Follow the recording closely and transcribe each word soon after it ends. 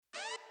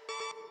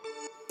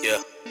Yeah.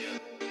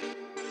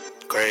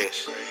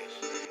 Crash.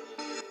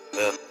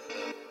 Yeah.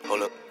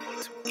 Hold up.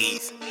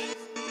 Easy.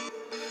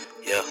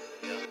 Yeah.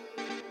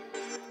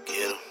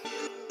 Get him.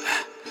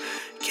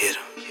 Get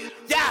him.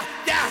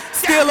 Yeah.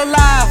 Still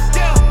alive,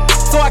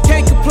 so I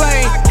can't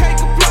complain.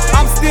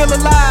 I'm still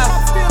alive,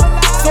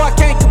 so I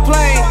can't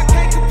complain.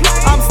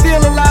 I'm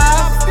still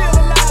alive,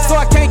 so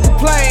I can't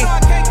complain.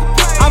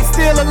 I'm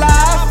still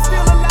alive,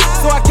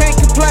 so I can't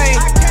complain.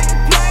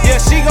 Yeah,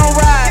 she gon'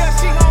 ride.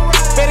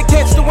 Better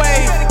catch the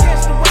wave.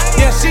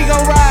 Yeah, she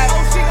gon' ride.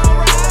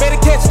 Better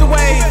catch the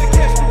wave.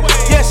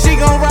 Yeah, she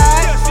gon'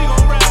 ride.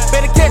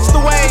 Better catch the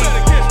wave.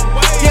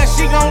 Yeah,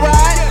 she gon'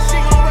 ride.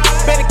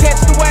 Better catch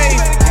the wave.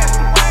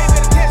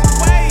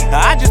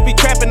 I just be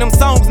trapping them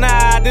songs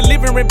now,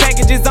 delivering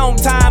packages on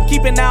time,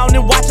 keeping eye on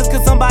them watches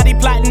cause somebody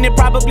plotting and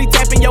probably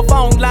tapping your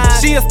phone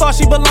line. She a star,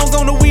 she belongs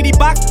on the Wheatie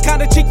box,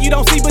 kinda chick you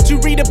don't see but you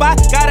read about.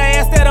 Got a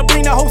ass that'll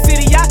bring the whole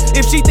city out.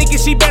 If she thinking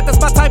she bad,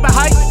 that's my type of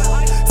height.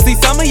 See,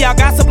 some of y'all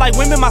gossip like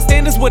women, my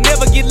standards will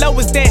never get low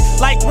as that.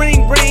 Like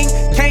ring, ring,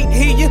 can't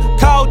hear you,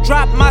 call,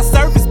 drop, my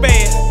service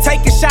bad.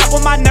 Take a shot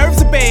when my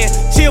nerves are bad.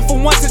 Chill for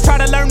once and try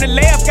to learn to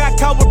laugh. Got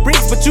caught with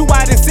bricks, but you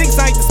out in 6.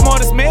 I ain't the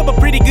smartest man, but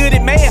pretty good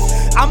at math.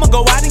 I'ma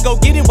go out and go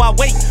get it while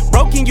wait.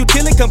 Broken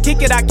utility, come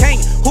kick it, I can't.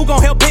 Who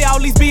gon' help pay all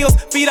these bills,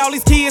 feed all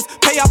these kids,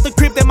 pay off the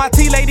crib that my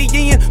T-lady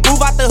in,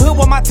 move out the hood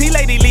where my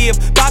T-lady live.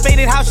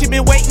 Barbated house, she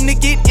been waiting to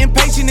get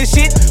impatient and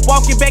shit.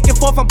 Walking back and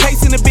forth, I'm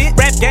pacing a bit.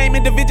 Rap game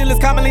individual is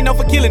commonly known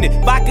for killing it.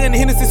 Vodka and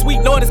Hennessy,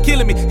 sweet Lord is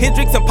killing me.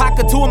 Hendrix and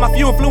Paca, two of my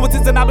few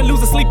influences, and I've been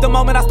losing sleep the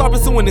moment I start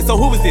pursuing it. So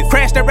who is this?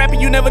 Crash, that rapper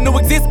you never knew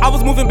exist. I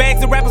was moving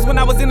bags and rappers when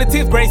I was in the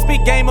 10th grade.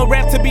 Spit game or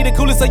rap to be the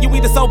coolest, so you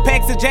either sold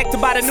packs or jack to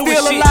buy the newest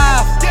shit. Still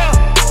alive,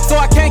 so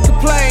I can't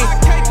complain.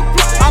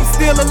 I'm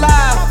still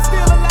alive,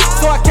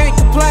 so I can't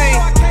complain.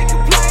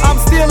 I'm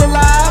still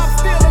alive,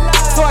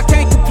 so I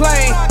can't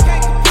complain.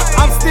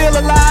 I'm still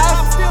alive,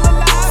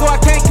 so I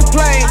can't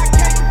complain.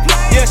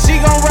 Yeah, she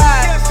gon'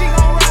 ride.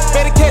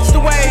 Better catch the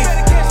wave.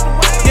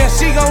 Yeah,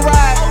 she gon'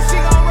 ride.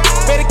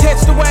 Better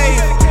catch the wave.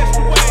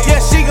 Yeah,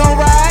 she gon'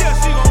 ride.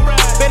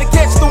 Better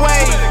catch the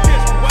wave.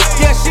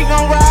 Yeah, she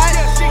gon' ride.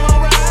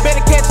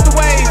 Better catch the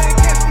wave.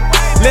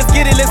 Let's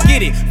get it, let's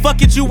get it.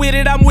 Fuck it, you with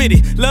it, I'm with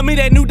it. Love me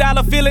that new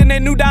dollar feeling,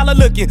 that new dollar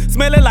looking.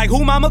 Smelling like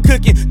who mama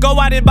cooking. Go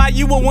out and buy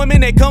you a woman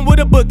that come with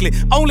a booklet.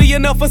 Only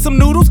enough for some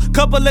noodles,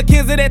 couple of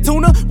cans of that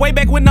tuna. Way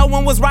back when no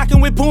one was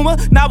rocking with Puma.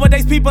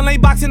 Nowadays people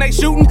ain't boxing, they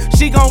shooting.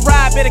 She gon'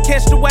 ride, better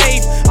catch the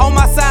wave. On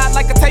my side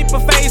like a tape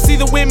of fade. See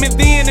the women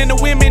then and the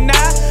women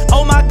now.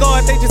 Oh my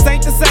God, they just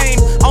ain't the same.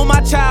 On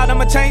my child,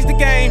 I'ma change the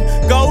game.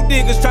 Gold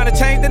diggers trying to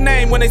change the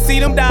name. When they see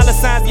them dollar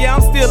signs, yeah,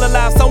 I'm still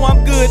alive, so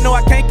I'm good. No,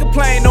 I can't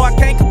complain, no, I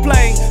can't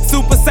complain.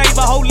 Super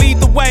saver, ho, lead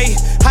the way.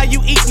 How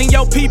you eatin' and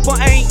your people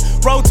ain't?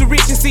 Road to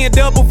riches, seeing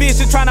double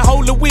vision, trying to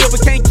hold the wheel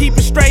but can't keep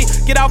it straight.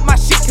 Get off my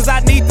shit cause I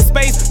need the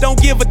space. Don't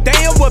give a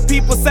damn what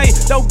people say.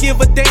 Don't give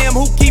a damn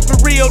who keep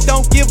it real.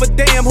 Don't give a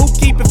damn who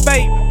keep it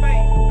fake.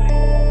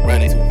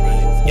 Run it.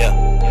 Yeah.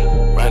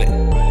 Run it.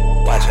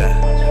 Watch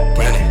out.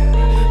 Run it.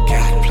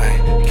 Can't complain.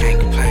 Can't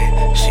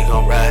complain. She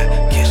gon' ride.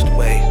 Catch the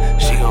wave.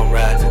 She gon'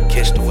 ride.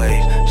 Catch the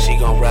wave. She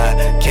gon' ride.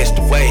 Catch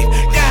the wave.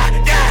 Yeah.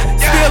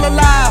 Still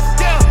alive,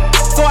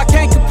 so I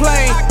can't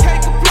complain.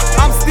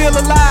 I'm still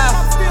alive,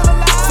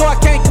 so I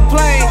can't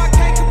complain.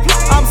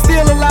 I'm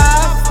still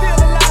alive,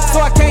 so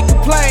I can't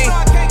complain.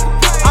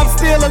 I'm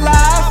still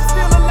alive,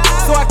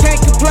 so I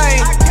can't complain.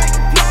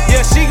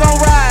 Yeah, she gon'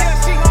 ride.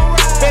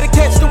 Better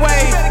catch the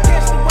wave.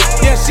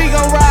 Yeah, she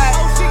gon' ride.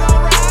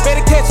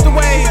 Better catch the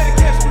wave.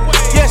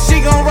 Yeah,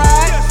 she gon'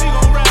 ride.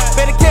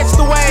 Better catch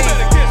the wave.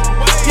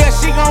 Yeah,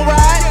 she gon'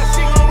 ride.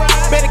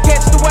 Better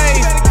catch the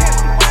wave.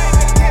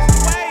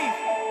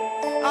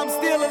 I'm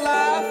still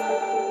alive,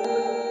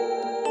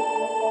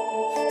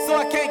 so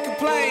I can't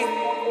complain.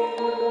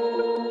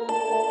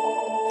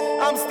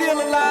 I'm still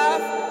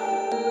alive,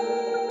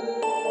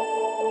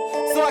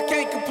 so I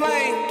can't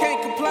complain,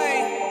 can't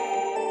complain.